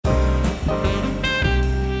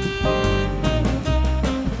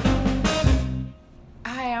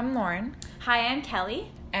Hi, I'm Kelly.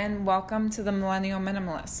 And welcome to the Millennial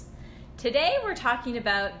Minimalist. Today we're talking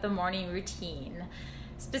about the morning routine,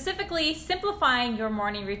 specifically simplifying your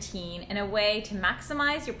morning routine in a way to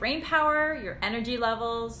maximize your brain power, your energy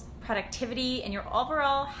levels, productivity, and your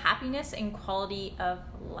overall happiness and quality of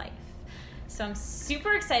life. So I'm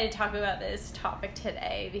super excited to talk about this topic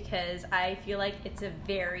today because I feel like it's a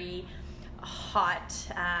very hot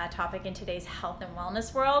topic in today's health and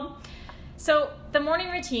wellness world. So the morning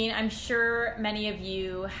routine, I'm sure many of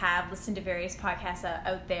you have listened to various podcasts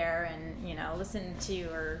out there and, listened to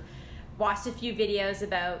or watched a few videos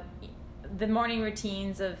about the morning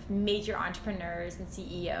routines of major entrepreneurs and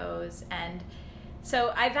CEOs. And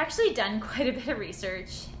so I've actually done quite a bit of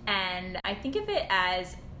research, and I think of it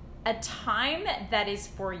as a time that is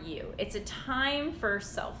for you. It's a time for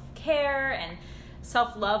self-care and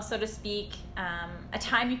self-love, so to speak, a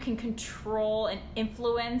time you can control and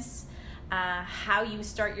influence how you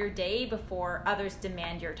start your day before others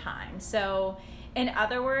demand your time. So in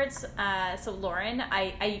other words, so Lauren,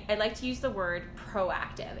 I like to use the word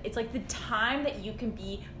proactive. It's like the time that you can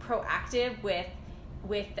be proactive with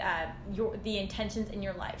the intentions in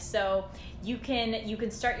your life. So you can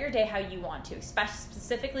start your day how you want to,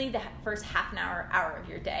 specifically the first half an hour of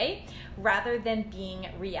your day, rather than being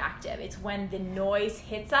reactive. It's when the noise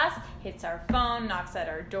hits our phone, knocks at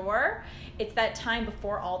our door. It's that time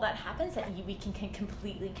before all that happens that we can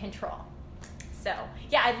completely control. So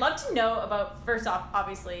yeah, I'd love to know about, first off,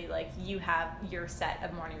 obviously, like you have your set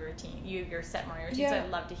of morning routine. You have your set morning routine, so I'd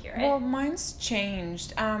love to hear it. Well, mine's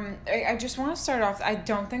changed. I just want to start off, I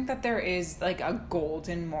don't think that there is like a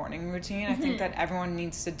golden morning routine. I think that everyone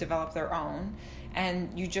needs to develop their own, and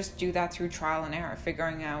you just do that through trial and error,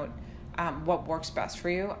 figuring out what works best for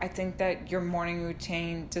you. I think that your morning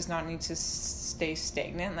routine does not need to stay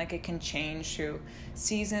stagnant. Like it can change through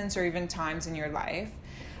seasons or even times in your life.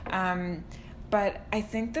 But I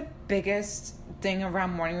think the biggest thing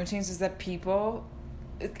around morning routines is that people,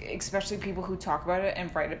 especially people who talk about it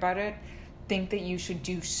and write about it, think that you should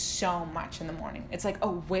do so much in the morning. It's like,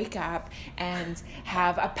 wake up and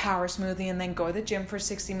have a power smoothie and then go to the gym for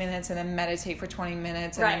 60 minutes and then meditate for 20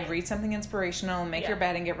 minutes and then read something inspirational and make your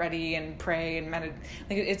bed and get ready and pray and meditate.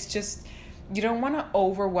 Like, it's just, you don't want to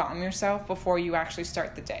overwhelm yourself before you actually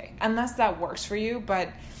start the day, unless that works for you. But,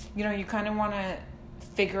 you kind of want to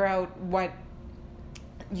figure out what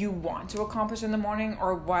you want to accomplish in the morning,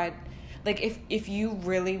 or what, like if you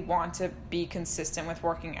really want to be consistent with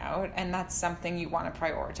working out and that's something you want to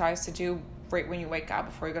prioritize to do right when you wake up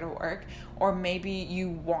before you go to work, or maybe you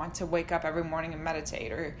want to wake up every morning and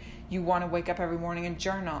meditate, or you want to wake up every morning and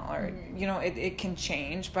journal, or it can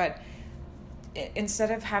change. But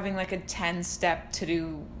instead of having like a 10-step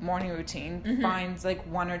to-do morning routine, find like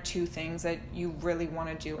one or two things that you really want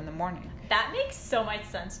to do in the morning. That makes so much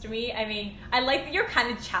sense to me. I mean, I like that you're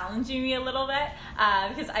kind of challenging me a little bit,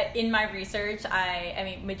 because in my research,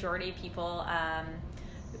 majority of people,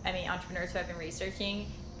 entrepreneurs who I've been researching,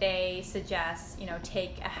 they suggest,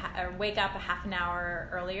 or wake up a half an hour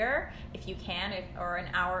earlier if you can, or an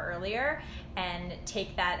hour earlier, and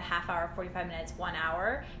take that half hour, 45 minutes, 1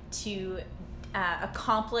 hour to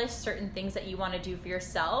accomplish certain things that you want to do for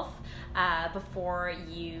yourself before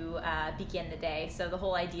you begin the day. So the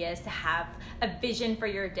whole idea is to have a vision for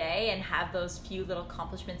your day and have those few little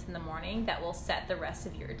accomplishments in the morning that will set the rest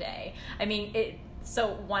of your day. I mean,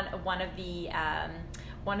 so one of the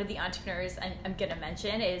entrepreneurs I'm going to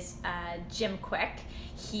mention is Jim Kwik.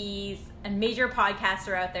 He's a major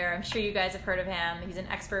podcaster out there. I'm sure you guys have heard of him. He's an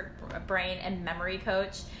expert brain and memory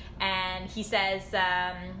coach. And he says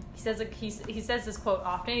this quote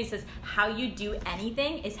often. He says, "How you do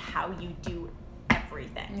anything is how you do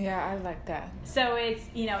everything." Yeah, I like that. So it's,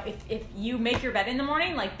 if you make your bed in the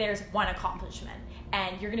morning, like there's one accomplishment,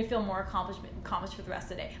 and you're gonna feel more accomplished for the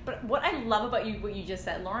rest of the day. But what I love about what you just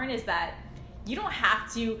said, Lauren, is that you don't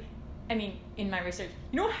have to. I mean, in my research,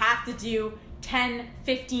 you don't have to do 10,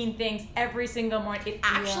 15 things every single morning. It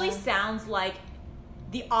actually sounds like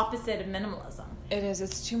the opposite of minimalism. It is.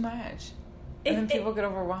 It's too much. And then people get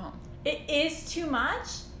overwhelmed. It is too much,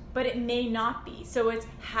 but it may not be. So it's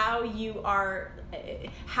how you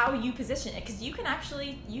position it, because you can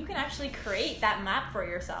actually create that map for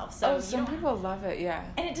yourself. So some people love it, yeah.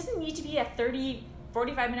 And it doesn't need to be a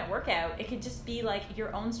 45-minute workout. It could just be like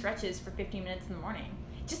your own stretches for 15 minutes in the morning,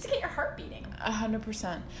 just to get your heart beating.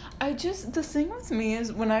 100%. The thing with me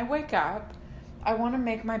is when I wake up, I want to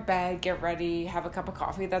make my bed, get ready, have a cup of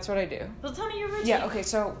coffee. That's what I do. Well, tell me your routine. Yeah, okay,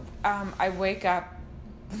 so I wake up...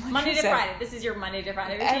 Monday to Friday. This is your Monday to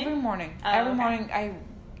Friday routine? Every morning. Every morning I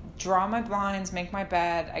draw my blinds, make my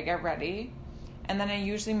bed, I get ready, And then I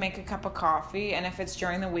usually make a cup of coffee. And if it's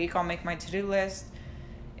during the week, I'll make my to-do list.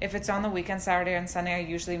 If it's on the weekend, Saturday and Sunday, I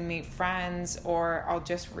usually meet friends or I'll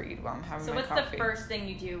just read while I'm having my coffee. So what's the first thing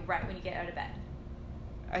you do right when you get out of bed?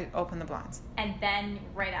 I open the blinds. And then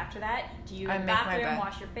right after that, do you go I to the make my bathroom, bed.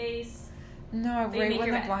 wash your face? No, right make when your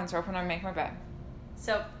the bed. blinds are open, I make my bed.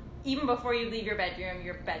 So even before you leave your bedroom,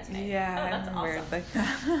 your bed's made. Yeah, Oh, that's I'm awesome. weird like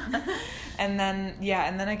that. and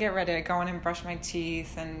then I get ready. I go in and brush my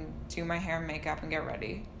teeth and do my hair and makeup and get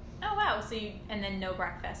ready. Oh wow! So and then no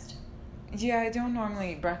breakfast. Yeah, I don't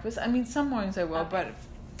normally eat breakfast. I mean, some mornings I will, Okay. but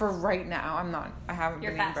for right now, I'm not. I haven't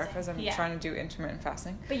You're been eating fasting. breakfast. I'm Yeah. trying to do intermittent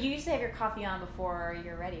fasting. But you usually have your coffee on before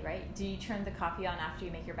you're ready, right? Do you turn the coffee on after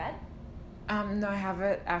you make your bed? No, I have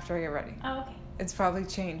it after I get ready. Oh, okay. It's probably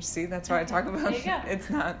changed. See, that's why I talk about There you go. It's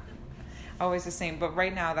not always the same. But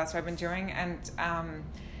right now, that's what I've been doing. And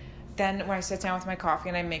then when I sit down with my coffee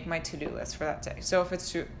and I make my to-do list for that day. So if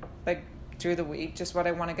it's through the week, just what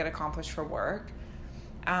I want to get accomplished for work.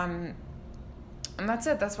 And that's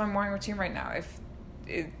it. That's my morning routine right now. If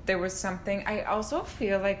there was something, I also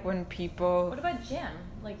feel like when people... What about gym?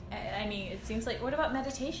 Like, I mean, it seems like. What about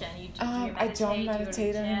meditation? Do you meditate? I don't Do you go to the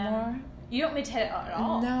meditate gym? anymore. You don't meditate at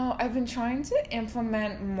all. No, I've been trying to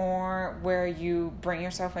implement more where you bring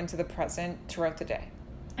yourself into the present throughout the day.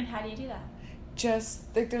 And how do you do that?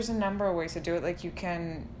 Just like there's a number of ways to do it. Like you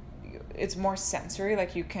can, it's more sensory.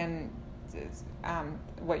 Like you can,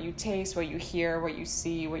 what you taste, what you hear, what you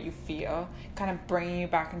see, what you feel, kind of bringing you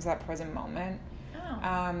back into that present moment. Oh.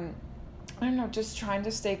 I don't know, just trying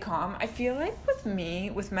to stay calm. I feel like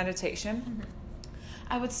with meditation, Mm-hmm.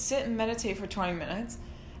 I would sit and meditate for 20 minutes.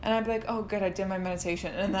 And I'd be like, oh, good, I did my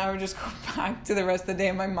meditation. And then I would just go back to the rest of the day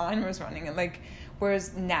and my mind was running. And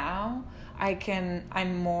whereas now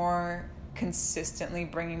I'm more consistently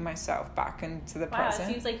bringing myself back into the present.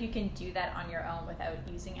 It seems like you can do that on your own without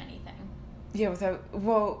using anything. Yeah,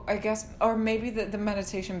 I guess, or maybe the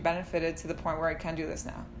meditation benefited to the point where I can do this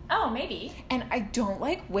now. Oh, maybe. And I don't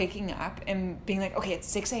like waking up and being like, okay, it's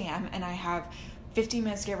 6 a.m. and I have 15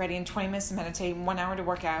 minutes to get ready and 20 minutes to meditate and 1 hour to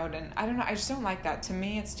work out. And I don't know, I just don't like that. To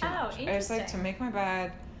me, it's too much. I just like to make my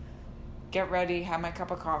bed, get ready, have my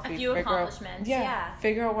cup of coffee. A few accomplishments, yeah.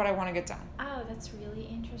 Figure out what I want to get done. Oh, that's really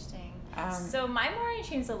interesting. So my morning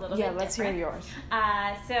routine's a little bit different. Yeah, let's hear yours.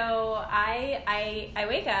 So I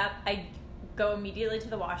wake up, I go immediately to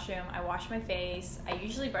the washroom, I wash my face, I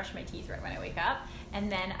usually brush my teeth right when I wake up,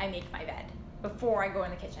 and then I make my bed before I go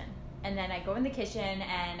in the kitchen. And then I go in the kitchen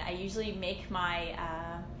and I usually make my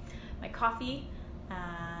my coffee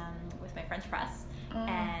with my French press.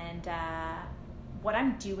 And what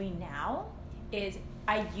I'm doing now is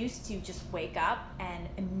I used to just wake up and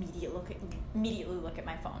immediately look at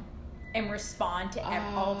my phone and respond to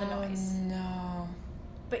all the noise. No.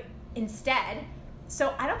 But instead,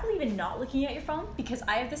 so I don't believe in not looking at your phone because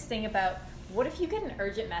I have this thing about what if you get an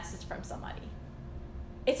urgent message from somebody?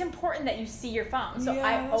 It's important that you see your phone. So Yeah,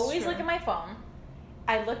 I that's always true. look at my phone.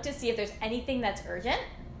 I look to see if there's anything that's urgent.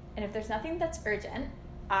 And if there's nothing that's urgent,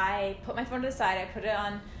 I put my phone to the side, I put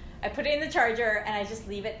it in the charger, and I just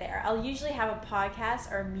leave it there. I'll usually have a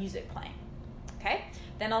podcast or music playing. Okay?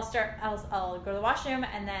 Then I'll go to the washroom,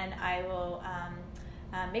 and then I will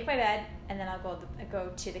make my bed, and then I'll go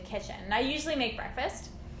to the kitchen. And I usually make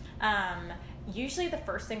breakfast. Usually the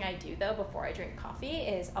first thing I do, though, before I drink coffee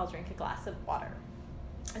is I'll drink a glass of water.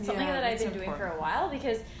 It's something that I've been doing for a while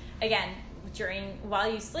because, again, while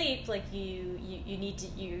you sleep, like you need to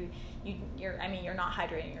you're not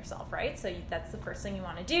hydrating yourself, right? So that's the first thing you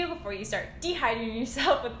want to do before you start dehydrating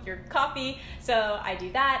yourself with your coffee. So I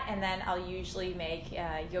do that, and then I'll usually make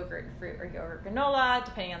yogurt and fruit or yogurt granola,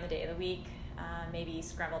 depending on the day of the week, maybe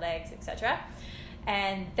scrambled eggs, etc.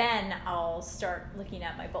 And then I'll start looking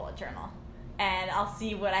at my bullet journal. And I'll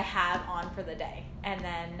see what I have on for the day. And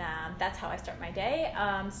then that's how I start my day.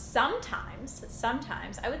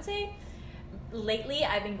 Sometimes, I would say lately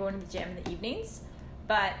I've been going to the gym in the evenings,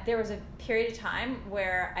 but there was a period of time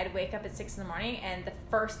where I'd wake up at 6 in the morning and the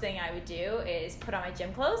first thing I would do is put on my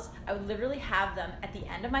gym clothes. I would literally have them at the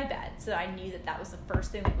end of my bed so I knew that was the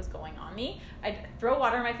first thing that was going on me. I'd throw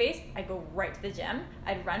water in my face, I'd go right to the gym,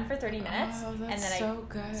 I'd run for 30 minutes. Oh, that's and then so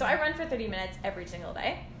good. So I run for 30 minutes every single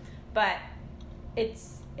day. But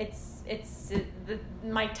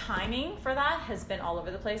my timing for that has been all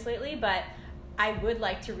over the place lately, but I would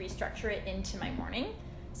like to restructure it into my morning.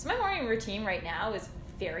 So my morning routine right now is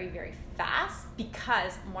very, very fast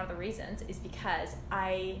because one of the reasons is because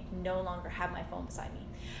I no longer have my phone beside me.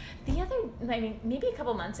 Maybe a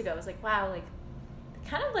couple months ago, I was like, wow, like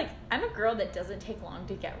kind of like I'm a girl that doesn't take long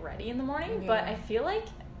to get ready in the morning, but I feel like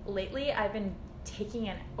lately I've been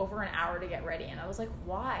taking over an hour to get ready, and I was like,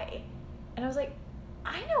 why? And I was like,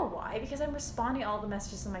 I know why, because I'm responding to all the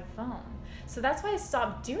messages on my phone. So that's why I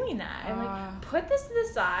stopped doing that. I'm like, put this to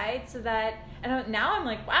the side so that, and now I'm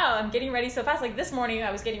like, wow, I'm getting ready so fast. Like this morning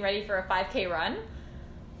I was getting ready for a 5K run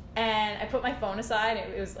and I put my phone aside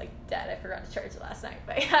and it was like dead. I forgot to charge it last night,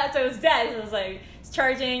 but yeah, so it was dead. So it was like, it's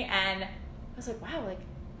charging and I was like, wow, like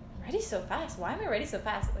I'm ready so fast. Why am I ready so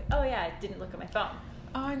fast? I'm like, oh yeah, I didn't look at my phone.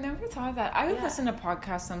 Oh, I never thought of that. I would listen to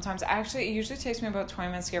podcasts sometimes. Actually, it usually takes me about 20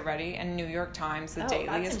 minutes to get ready, and New York Times, the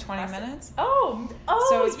daily is 20 minutes. Oh,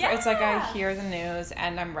 so it's like I hear the news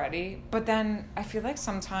and I'm ready. But then I feel like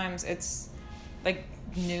sometimes it's like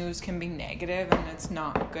news can be negative and it's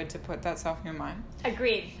not good to put that stuff in your mind.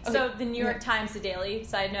 Agreed. Okay. So the New York Times, the daily,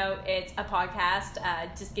 side note, it's a podcast,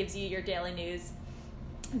 just gives you your daily news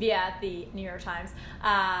via the New York Times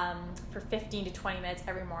for 15 to 20 minutes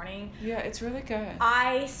every morning. Yeah, it's really good.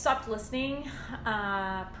 I stopped listening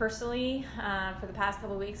personally for the past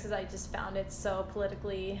couple of weeks because I just found it so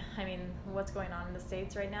politically, I mean, what's going on in the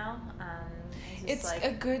States right now. It's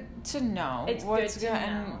like, good to know. It's what's good to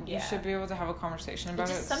know. And you should be able to have a conversation about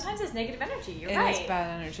it. Sometimes it's negative energy. You're right. It is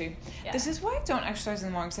bad energy. Yeah. This is why I don't exercise in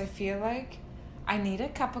the morning, because I feel like I need a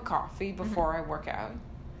cup of coffee before I work out.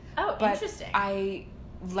 Oh, but interesting. I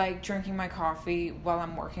like drinking my coffee while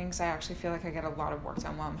I'm working because I actually feel like I get a lot of work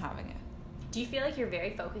done while I'm having it. Do you feel like you're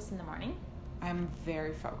very focused in the morning? I'm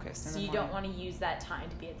very focused in the morning. So you don't want to use that time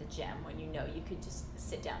to be at the gym when you know you could just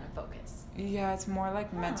sit down and focus? Yeah, it's more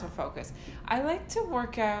like mental focus. I like to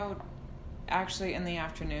work out actually in the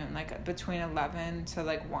afternoon, like between 11 to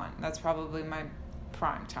like 1. That's probably my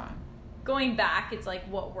prime time. Going back, it's like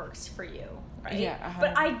what works for you, right? Yeah.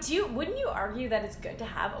 100%. But wouldn't you argue that it's good to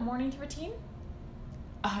have a morning routine?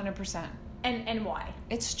 100%. And why?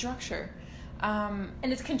 It's structure. And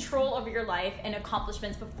it's control over your life and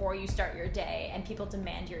accomplishments before you start your day, and people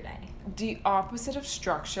demand your day. The opposite of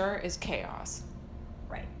structure is chaos.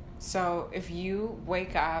 Right. So if you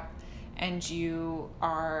wake up and you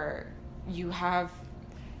have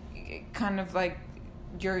kind of like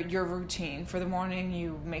your routine for the morning,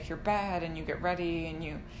 you make your bed and you get ready and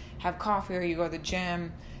you have coffee or you go to the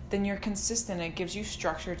gym, then you're consistent. It gives you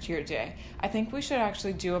structure to your day. I think we should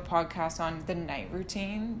actually do a podcast on the night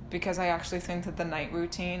routine, because I actually think that the night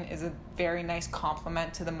routine is a very nice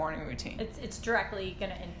complement to the morning routine. It's directly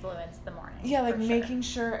going to influence the morning. Yeah, like making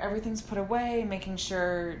sure everything's put away, making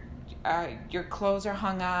sure your clothes are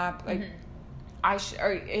hung up. Like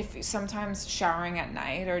or if sometimes showering at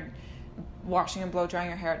night or washing and blow drying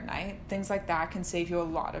your hair at night, things like that can save you a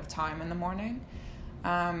lot of time in the morning.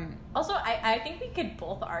 Also, I think we could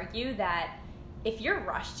both argue that if you're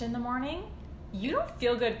rushed in the morning, you don't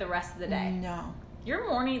feel good the rest of the day. No. Your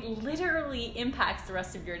morning literally impacts the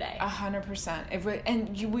rest of your day.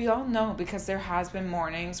 100%. We all know, because there has been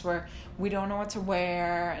mornings where we don't know what to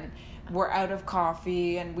wear and we're out of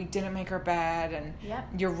coffee and we didn't make our bed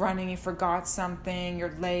and you're running, you forgot something,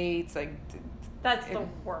 you're late. That's the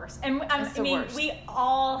worst. And I mean, we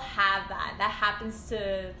all have that. That happens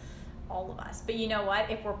to all of us. But you know what?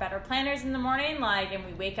 If we're better planners in the morning, and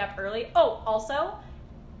we wake up early. Oh, also,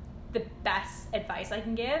 the best advice I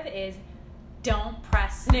can give is don't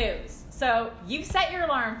press snooze. So you've set your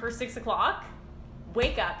alarm for 6 o'clock.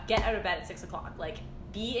 Wake up, get out of bed at 6 o'clock.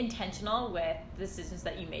 Be intentional with the decisions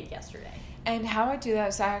that you made yesterday. And how I do that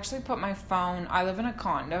is I actually put my phone, I live in a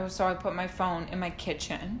condo, so I put my phone in my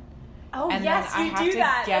kitchen. Oh, and yes, then you do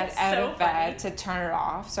that. I have to get out of bed funny. To turn it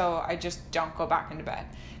off, so I just don't go back into bed.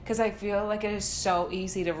 Because I feel like it is so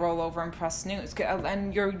easy to roll over and press snooze.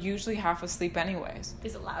 And you're usually half asleep anyways.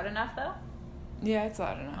 Is it loud enough, though? Yeah, it's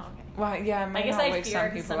loud enough. Oh, okay. Well, yeah, I guess I fear,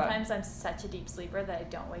 because sometimes I'm such a deep sleeper that I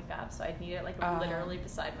don't wake up, so I need it literally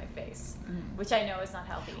beside my face, which I know is not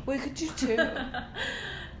healthy. Well, you could do two.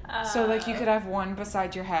 So you could have one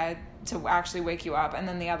beside your head to actually wake you up, and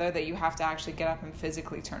then the other that you have to actually get up and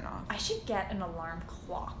physically turn off. I should get an alarm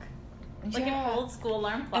clock. An old school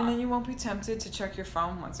alarm clock. And then you won't be tempted to check your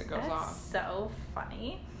phone once it goes off. That's so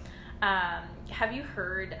funny. Have you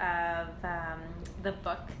heard of the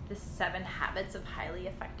book, The 7 Habits of Highly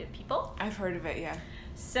Effective People? I've heard of it, yeah.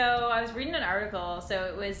 So I was reading an article. So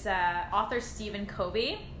it was author Stephen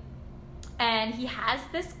Covey. And he has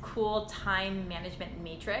this cool time management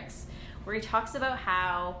matrix where he talks about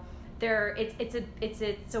how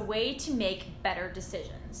it's a way to make better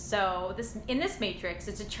decisions. So in this matrix,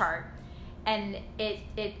 it's a chart, and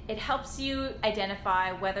it helps you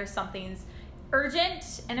identify whether something's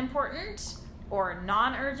urgent and important, or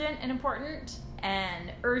non-urgent and important,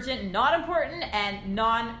 and urgent, not important, and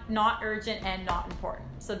not urgent and not important.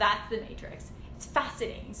 So that's the matrix. It's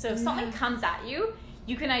fascinating. So if something comes at you,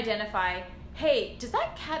 you can identify, hey, does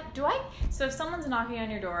that cat, so if someone's knocking on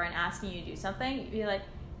your door and asking you to do something, you'd be like,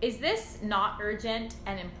 is this not urgent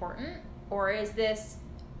and important? Or is this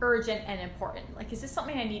urgent and important? Like, is this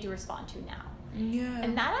something I need to respond to now? Yeah.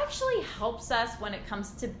 And that actually helps us when it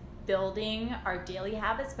comes to building our daily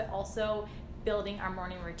habits, but also building our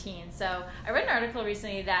morning routine. So I read an article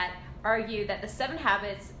recently that argued that the 7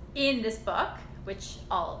 habits in this book, which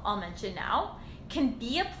I'll mention now, can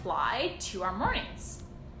be applied to our mornings.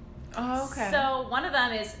 Oh, okay. So one of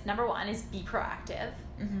them is, number 1 is be proactive,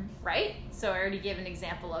 Mm-hmm. right? So I already gave an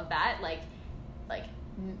example of that, like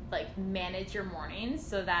manage your mornings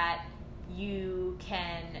so that you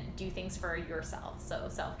can do things for yourself, so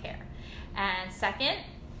self-care. And second,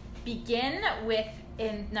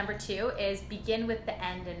 number 2 is begin with the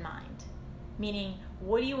end in mind, meaning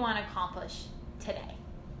what do you want to accomplish today,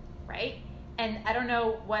 right? And I don't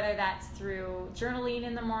know whether that's through journaling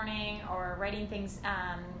in the morning or writing things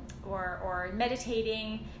or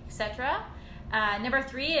meditating, etc. Number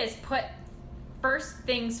 3 is put first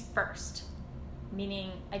things first,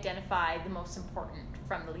 meaning identify the most important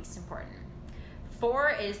from the least important.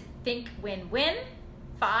 4 is think win-win.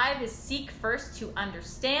 5 is seek first to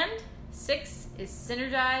understand. 6 is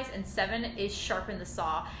synergize. And 7 is sharpen the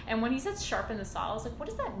saw. And when he said sharpen the saw, I was like, what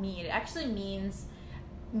does that mean? It actually means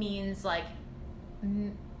like,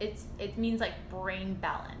 it means like brain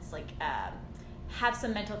balance, like have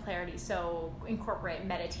some mental clarity. So incorporate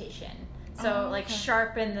meditation. So like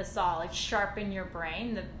sharpen the saw, like sharpen your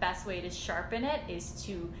brain. The best way to sharpen it is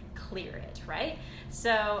to clear it, right?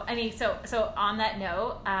 So I mean, so on that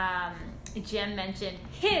note, Jim mentioned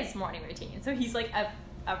his morning routine. So he's like a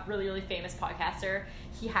really, really famous podcaster.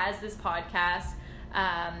 He has this podcast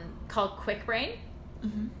called Quick Brain.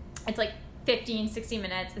 Mm-hmm. It's like 15, 60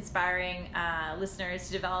 minutes inspiring listeners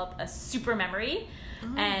to develop a super memory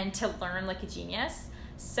and to learn like a genius.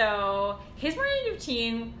 So his morning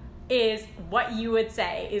routine is what you would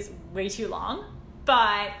say is way too long,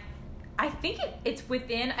 but I think it's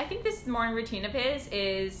within, I think this morning routine of his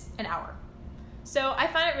is an hour. So I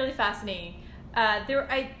find it really fascinating.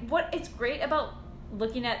 It's great about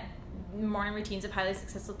looking at morning routines of highly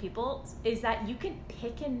successful people is that you can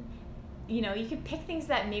pick things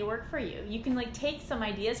that may work for you. You can like take some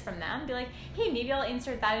ideas from them and be like, hey, maybe I'll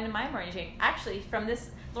insert that into my morning routine. Actually, from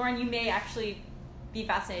this, Lauren, you may actually be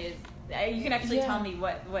fascinated. You can actually tell me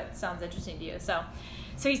what sounds interesting to you. So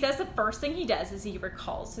he says the first thing he does is he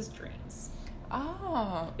recalls his dreams.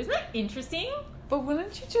 Oh. Isn't that interesting? But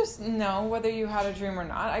wouldn't you just know whether you had a dream or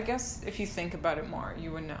not? I guess if you think about it more,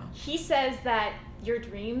 you would know. He says that your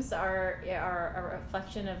dreams are a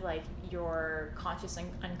reflection of like your conscious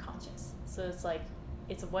and unconscious. So it's like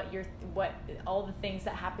it's what all the things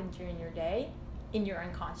that happen during your day in your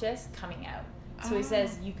unconscious coming out. So he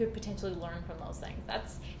says you could potentially learn from those things.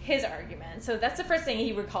 That's his argument. So that's the first thing,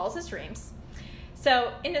 he recalls his dreams.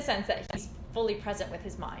 So in the sense that he's fully present with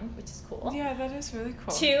his mind, which is cool. Yeah, that is really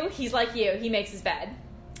cool. 2, he's like you. He makes his bed.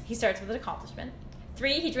 He starts with an accomplishment.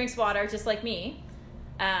 3, he drinks water just like me.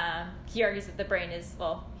 He argues that the brain is,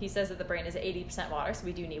 he says that the brain is 80% water, so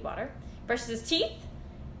we do need water. Brushes his teeth.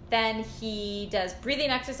 Then he does breathing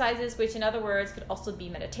exercises, which in other words could also be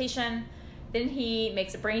meditation. Then he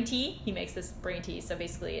makes a brain tea. He makes this brain tea. So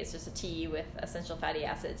basically it's just a tea with essential fatty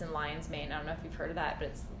acids and lion's mane. I don't know if you've heard of that,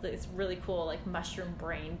 but it's really cool, like mushroom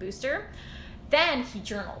brain booster. Then he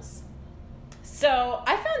journals. So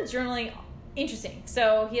I found journaling interesting.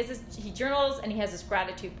 So he journals and he has this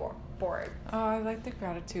gratitude board. Oh, I like the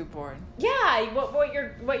gratitude board. Yeah, what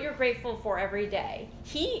you're grateful for every day.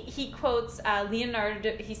 He quotes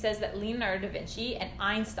he says that Leonardo da Vinci and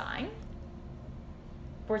Einstein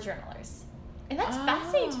were journalers. And that's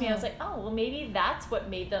fascinating to me. I was like, well, maybe that's what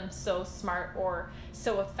made them so smart or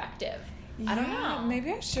so effective. I don't know. Maybe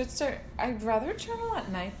I should start. I'd rather journal at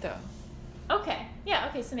night, though. Okay. Yeah,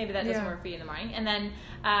 okay, so maybe that doesn't work for you in the morning. And then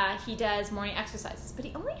he does morning exercises. But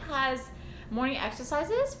he only has morning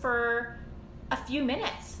exercises for a few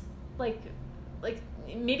minutes. Like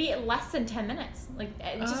maybe less than 10 minutes. Like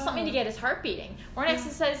just something to get his heart beating. Morning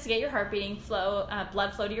exercises to get your heart beating,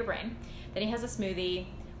 blood flow to your brain. Then he has a smoothie.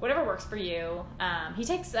 Whatever works for you. He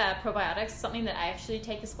takes probiotics, something that I actually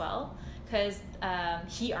take as well, because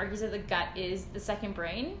he argues that the gut is the second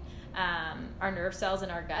brain. Our nerve cells in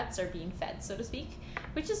our guts are being fed, so to speak,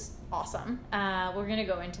 which is awesome. We're going to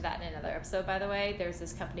go into that in another episode, by the way. There's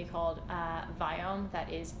this company called Viome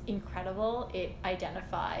that is incredible. It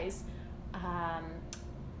identifies...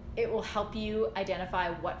 it will help you identify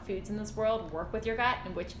what foods in this world work with your gut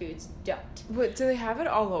and which foods don't. But do they have it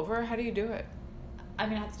all over? How do you do it? I'm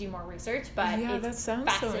going to have to do more research, but it's that sounds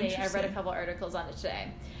fascinating. So I read a couple articles on it today.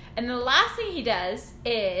 And the last thing he does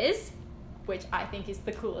is which I think is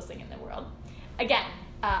the coolest thing in the world. Again,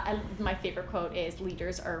 my favorite quote is,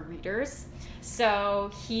 leaders are readers.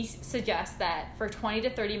 So he suggests that for 20 to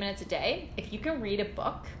 30 minutes a day, if you can read a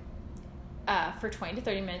book for 20 to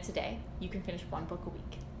 30 minutes a day, you can finish one book a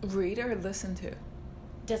week. Read or listen to?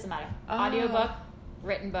 Doesn't matter. Audiobook,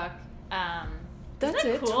 written book. That's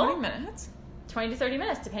isn't that it? cool? 20 minutes? 20 to 30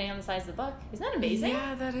 minutes, depending on the size of the book. Isn't that amazing?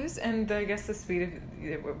 Yeah, that is. And I guess the speed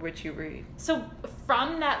of which you read. So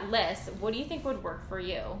from that list, what do you think would work for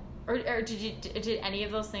you? Or did any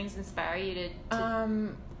of those things inspire you to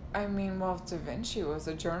I mean, well, if Da Vinci was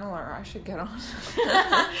a journaler, I should get on.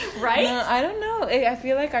 Right? No, I don't know. I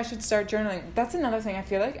feel like I should start journaling. That's another thing. I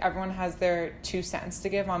feel like everyone has their 2 cents to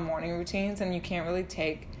give on morning routines, and you can't really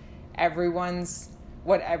take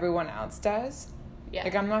what everyone else does. Yeah.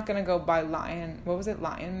 Like, I'm not going to go by What was it?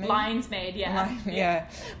 Lion's Made, yeah. Yeah.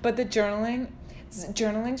 But the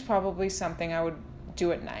journaling's probably something I would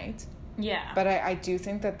do at night. Yeah. But I do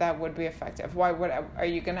think that would be effective. What are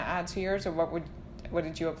you going to add to yours, or what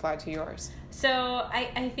did you apply to yours? So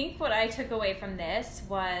I think what I took away from this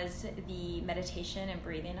was the meditation and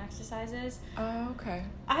breathing exercises. Oh, okay.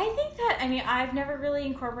 I think that, I've never really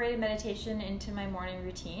incorporated meditation into my morning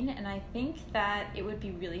routine, and I think that it would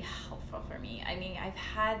be really helpful for me.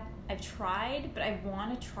 I've tried, but I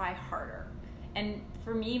want to try harder. And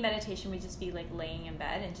for me, meditation would just be like laying in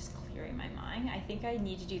bed and just clearing my mind. I think I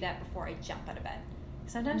need to do that before I jump out of bed.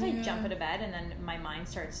 Sometimes I jump out of bed and then my mind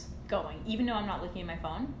starts going. Even though I'm not looking at my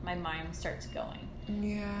phone, my mind starts going.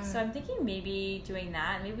 Yeah. So I'm thinking maybe doing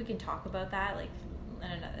that. Maybe we can talk about that like in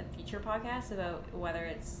another future podcast about whether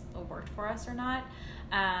it's worked for us or not.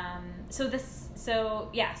 So the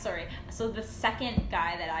second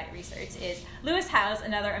guy that I researched is Lewis Howes,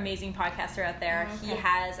 another amazing podcaster out there. Okay. He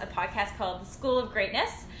has a podcast called The School of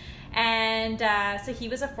Greatness. And so he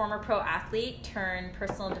was a former pro athlete turned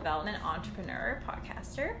personal development entrepreneur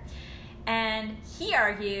podcaster. And he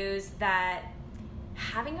argues that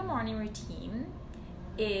having a morning routine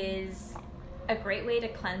is a great way to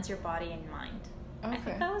cleanse your body and mind. Okay. I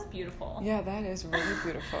think that was beautiful. Yeah, that is really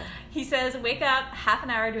beautiful. He says, wake up half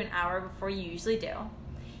an hour to an hour before you usually do.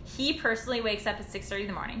 He personally wakes up at 6:30 in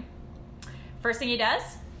the morning. First thing he does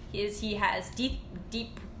is he has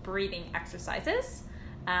deep breathing exercises.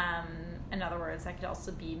 In other words, that could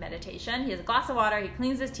also be meditation. He has a glass of water, he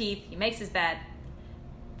cleans his teeth, he makes his bed,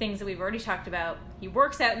 things that we've already talked about. He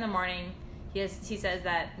works out in the morning. He says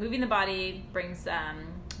that moving the body brings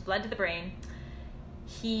blood to the brain.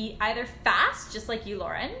 He either fasts, just like you,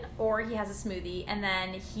 Lauren, or he has a smoothie, and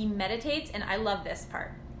then he meditates, and I love this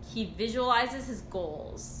part. He visualizes his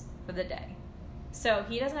goals for the day. So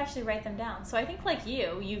he doesn't actually write them down. So I think like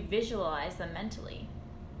you visualize them mentally.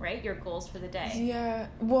 Right? Your goals for the day. Yeah.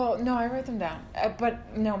 Well, no, I write them down.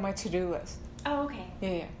 But no, my to-do list. Oh, okay.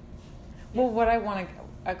 Yeah. Well, what I want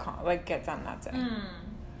to get done that day.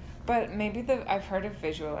 But maybe I've heard of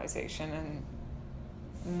visualization and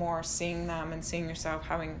more seeing them and seeing yourself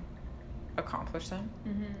having accomplished them.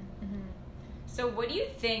 Mm-hmm. Mm-hmm. So what do you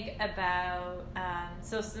think about,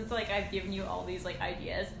 so since like I've given you all these like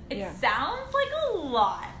ideas, it sounds like a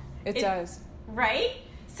lot. It does. Right?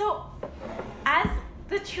 So as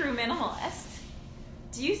the true minimalist,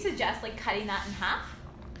 do you suggest like cutting that in half?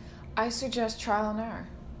 I suggest trial and error.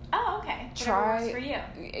 Oh, okay. Whatever works for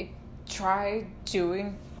you. Try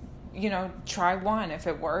doing, try one. If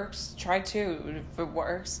it works, try two. If it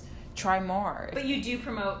works, try more. But you do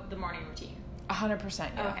promote the morning routine? 100%, yeah.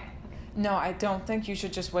 Oh, okay. No, I don't think you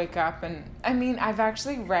should just wake up and... I've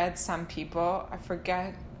actually read some people, I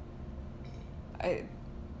forget...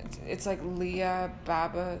 It's like Leah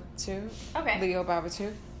Babatu. Okay. Leo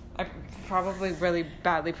Babatu. I'm probably really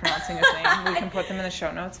badly pronouncing his name. We can put them in the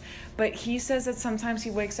show notes. But he says that sometimes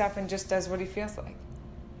he wakes up and just does what he feels like.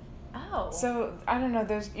 Oh. So, I don't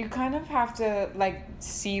know. You kind of have to,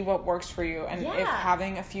 see what works for you. And if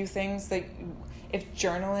having a few things, if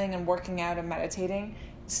journaling and working out and meditating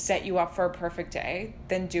set you up for a perfect day,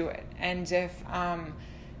 then do it. And if...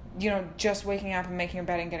 just waking up and making your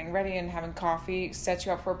bed and getting ready and having coffee sets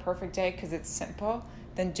you up for a perfect day because it's simple,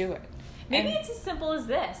 then do it. Maybe it's as simple as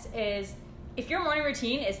this, is if your morning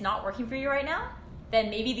routine is not working for you right now, then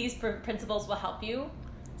maybe these principles will help you.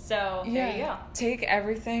 So there you go. Take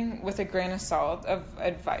everything with a grain of salt of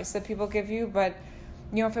advice that people give you, but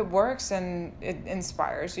if it works and it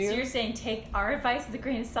inspires you. So you're saying take our advice with a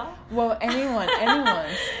grain of salt? Well, anyone.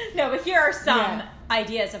 No, but here are some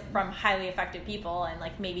ideas from highly effective people, and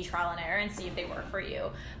maybe trial and error and see if they work for you.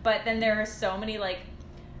 But then there are so many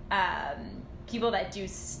people that do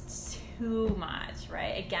too much,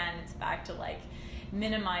 right? Again, it's back to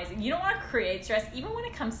minimizing. You don't want to create stress, even when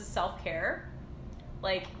it comes to self-care.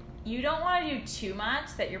 you don't want to do too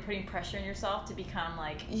much that you're putting pressure on yourself to become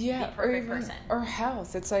like the or perfect even, person. or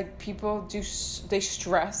health. It's like people they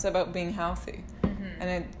stress about being healthy, and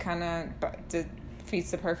it kind of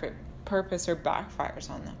defeats the perfect purpose or backfires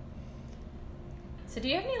on them. So do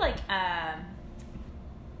you have any like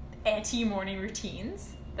anti-morning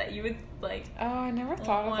routines that you would like? Oh, I never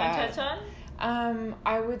thought of that. Want to touch on?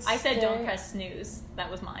 I said don't press snooze.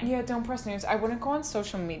 That was mine. Yeah, don't press snooze. I wouldn't go on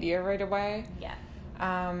social media right away. Yeah.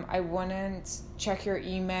 I wouldn't check your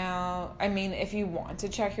email. I mean, if you want to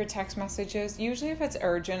check your text messages, usually if it's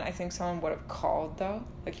urgent, I think someone would have called though.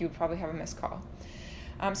 Like you would probably have a missed call.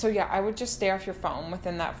 So yeah, I would just stay off your phone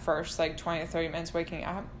within that first like 20 to 30 minutes waking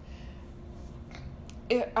up.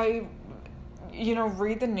 Read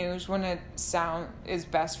the news when it is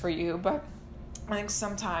best for you, but I think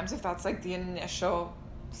sometimes if that's like the initial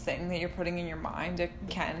thing that you're putting in your mind, it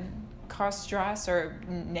can cause stress or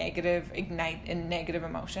ignite in negative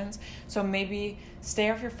emotions. So maybe stay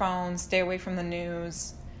off your phone, stay away from the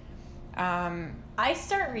news. I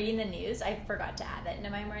start reading the news. I forgot to add that into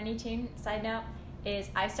my morning routine. Side note is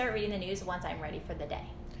I start reading the news once I'm ready for the day.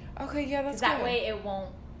 Okay, yeah, that's that good. way it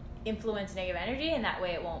won't influence negative energy, and that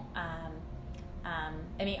way it won't.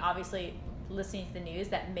 I mean, obviously, listening to the news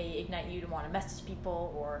that may ignite you to want to message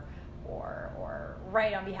people or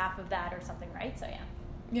write on behalf of that or something, right? So yeah.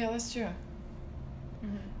 Yeah, that's true.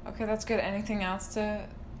 Mm-hmm. Okay, that's good. Anything else to...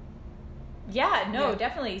 Yeah, no,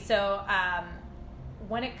 definitely. So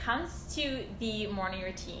when it comes to the morning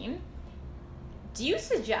routine, do you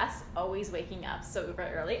suggest always waking up super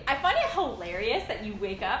early? I find it hilarious that you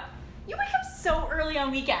wake up so early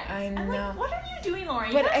on weekends. I'm like, what are you doing,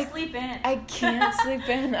 Lauren? But you gotta sleep in. I can't sleep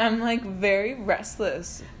in. I'm like very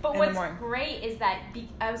restless. But what's great is that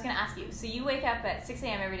I was gonna ask you. So you wake up at 6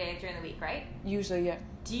 a.m. every day during the week, right? Usually, yeah.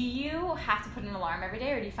 Do you have to put an alarm every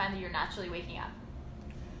day, or do you find that you're naturally waking up?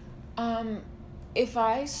 If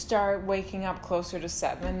I start waking up closer to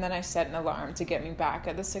 7, then I set an alarm to get me back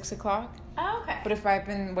at the 6 o'clock. Oh, okay. But if I've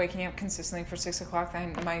been waking up consistently for 6 o'clock,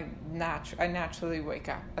 then I naturally wake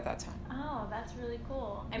up at that time. Oh, that's really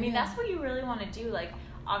cool. I mean, that's what you really want to do. Like,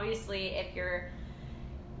 obviously, if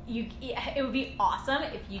it would be awesome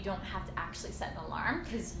if you don't have to actually set an alarm,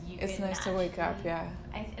 because it's nice to wake up, yeah.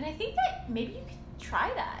 And I think that maybe you could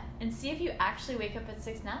try that and see if you actually wake up at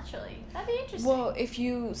 6 naturally. That'd be interesting. Well, if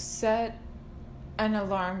you set an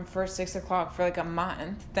alarm for 6 o'clock for like a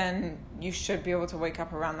month, then you should be able to wake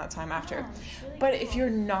up around that time after. Really but cool. If you're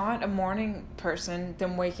not a morning person,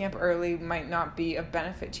 then waking up early might not be of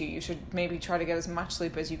benefit to you. You should maybe try to get as much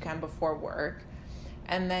sleep as you can before work,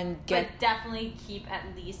 and then But definitely keep at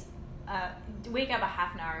least wake up a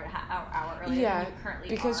half an hour earlier than you currently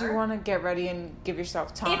because you want to get ready and give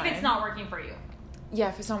yourself time. If it's not working for you. Yeah,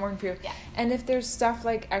 if it's not working for you. Yeah. And if there's stuff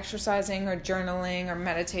like exercising or journaling or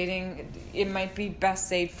meditating, it might be best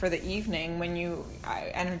saved for the evening when you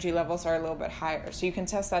energy levels are a little bit higher. So you can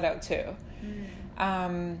test that out too.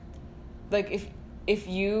 Like if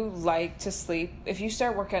you like to sleep, if you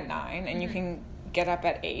start work at 9 and you can get up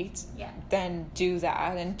at 8, then do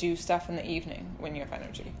that and do stuff in the evening when you have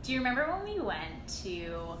energy. Do you remember when we went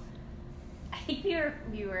to... I think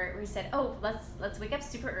we said, oh, let's wake up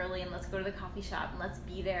super early and let's go to the coffee shop and let's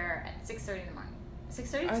be there at 6:30 in the morning.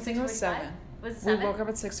 6:30? I think it was 7. Was it 7? We woke up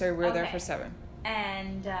at 6:30. We were there for 7.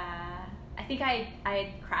 And I think I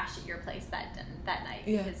had crashed at your place that night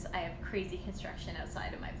because I have crazy construction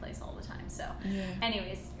outside of my place all the time. So,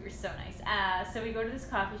 anyways, you were so nice. So we go to this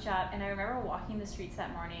coffee shop, and I remember walking the streets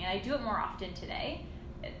that morning, and I do it more often today.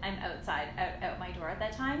 I'm outside, out my door at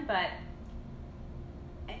that time, but.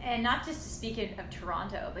 And not just to speak of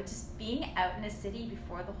Toronto, but just being out in a city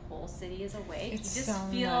before the whole city is awake. It's you just so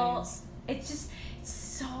feel nice. It's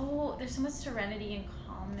so there's so much serenity and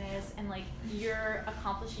calmness, and like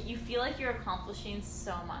you feel like you're accomplishing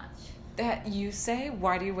so much. That you say,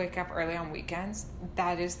 why do you wake up early on weekends?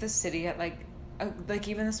 That is the city at like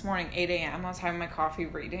even this morning, 8 a.m. I was having my coffee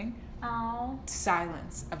reading. Oh.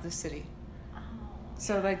 Silence of the city. Oh.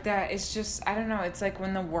 So like that, it's just, I don't know, it's like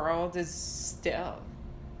when the world is still.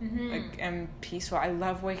 Like, and peaceful. I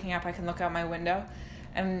love waking up. I can look out my window,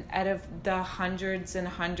 and out of the hundreds and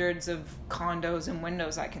hundreds of condos and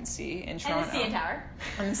windows I can see in Toronto,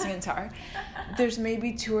 and the CN Tower, there's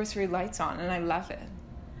maybe 2 or 3 lights on, and I love it.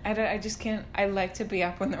 I just can't. I like to be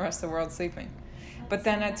up when the rest of the world's sleeping, but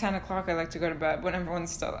then at 10 o'clock I like to go to bed when everyone's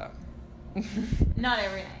still up. Not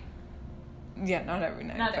every night. Yeah, not every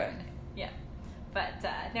night. Not every night. Yeah, but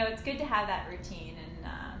no, it's good to have that routine, and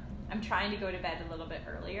I'm trying to go to bed a little bit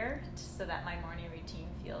earlier so that my morning routine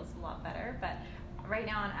feels a lot better. But right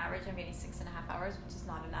now, on average, I'm getting 6.5 hours, which is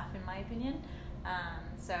not enough in my opinion.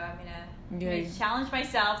 So I'm gonna challenge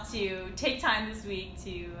myself to take time this week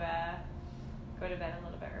to go to bed a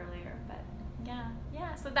little bit earlier. But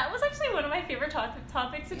yeah. So that was actually one of my favorite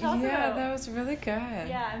topics to talk about. Yeah, that was really good.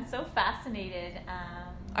 Yeah, I'm so fascinated.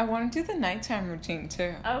 I want to do the nighttime routine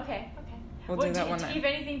too. Okay. We'll do that one do night. you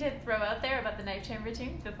have anything to throw out there about the nighttime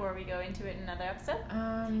routine before we go into it in another episode?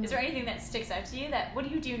 Is there anything that sticks out to you? What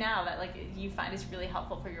do you do now that like you find is really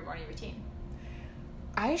helpful for your morning routine?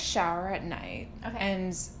 I shower at night,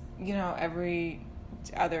 and every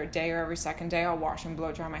other day or every second day I'll wash and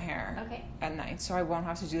blow dry my hair at night, so I won't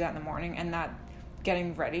have to do that in the morning. And that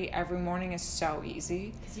getting ready every morning is so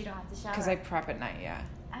easy because you don't have to shower. Because I prep at night, yeah.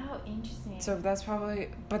 Oh, interesting. So that's probably,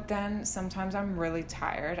 but then sometimes I'm really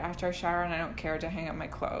tired after I shower and I don't care to hang up my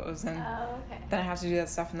clothes, and then I have to do that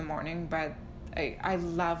stuff in the morning. But I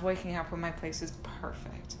love waking up when my place is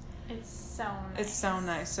perfect. It's so nice. It's so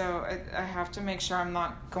nice. So I have to make sure I'm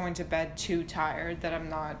not going to bed too tired, that I'm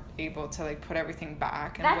not able to like put everything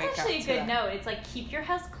back and wake up. That's actually a good note. It's like keep your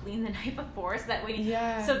house clean the night before, so that when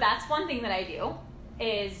so that's one thing that I do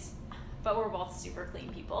is, but we're both super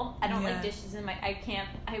clean people. I don't like dishes in my,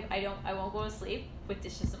 I won't go to sleep with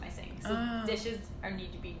dishes in my sink. So dishes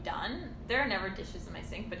need to be done. There are never dishes in my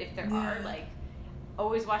sink, but if there are, like,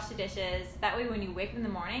 always wash the dishes. That way when you wake up in the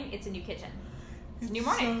morning, it's a new kitchen. It's a new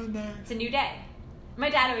morning. So nice. It's a new day.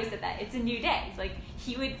 My dad always said that. It's a new day. It's like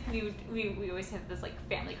we always have this like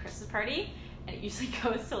family Christmas party, and it usually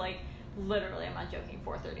goes to like literally, I'm not joking,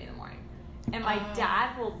 4:30 in the morning. And my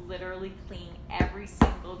dad will literally clean every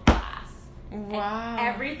single glass. Wow. And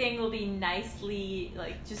everything will be nicely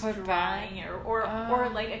like just drying or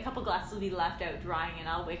like a couple glasses will be left out drying, and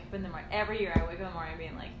I'll wake up in the morning. Every year I wake up in the morning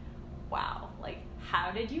being like, wow, like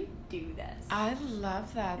how did you do this? I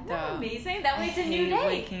love that. Isn't that amazing? That way it's a new day.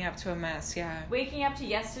 Waking up to a mess, yeah. Waking up to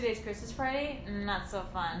yesterday's Christmas party, not so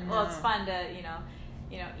fun. No. Well, it's fun to,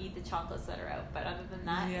 eat the chocolates that are out, but other than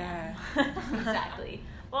that, yeah. Exactly.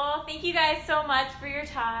 Well, thank you guys so much for your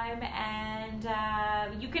time,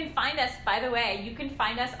 and you can find us, by the way,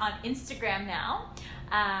 on Instagram now,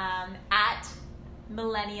 at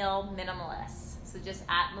Millennial Minimalists. So just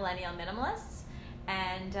at Millennial Minimalists.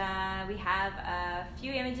 And we have a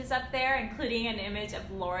few images up there, including an image of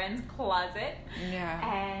Lauren's closet.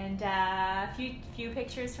 Yeah. And a few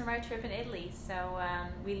pictures from our trip in Italy. So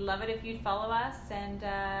we'd love it if you'd follow us, and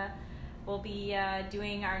we'll be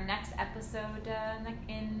doing our next episode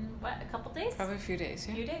in a couple days? Probably a few days,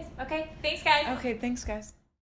 yeah. A few days. Okay, thanks guys. Okay, thanks guys.